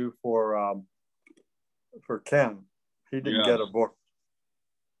to do for Ken. He didn't get a book.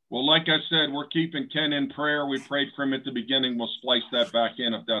 Well, like I said, we're keeping Ken in prayer. We prayed for him at the beginning. We'll splice that back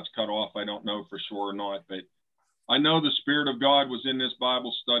in if that's cut off. I don't know for sure or not, but I know the Spirit of God was in this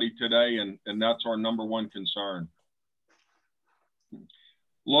Bible study today, and that's our number one concern.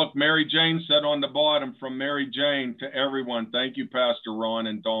 Look, Mary Jane said on the bottom, from Mary Jane to everyone, thank you, Pastor Ron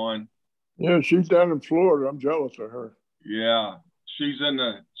and Dawn. Yeah, she's down in Florida. I'm jealous of her. Yeah, she's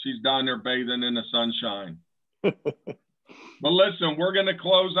down there bathing in the sunshine. But listen, we're going to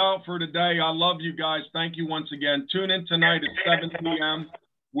close out for today. I love you guys. Thank you once again. Tune in tonight at 7 p.m.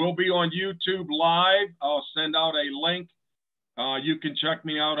 We'll be on YouTube live. I'll send out a link. You can check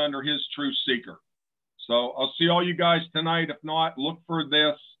me out under His True Seeker. So I'll see all you guys tonight. If not, look for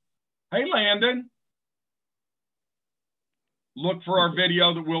this. Hey, Landon. Look for our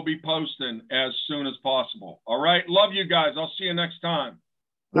video that we'll be posting as soon as possible. All right. Love you guys. I'll see you next time.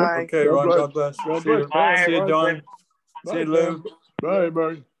 Bye. Okay, Ron. God bless. See you, Dawn. See you, Lou. Bye,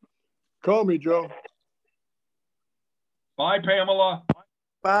 buddy. Call me, Joe. Bye, Pamela.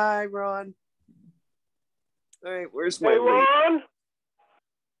 Bye, Ron. All right. Where's my Ron?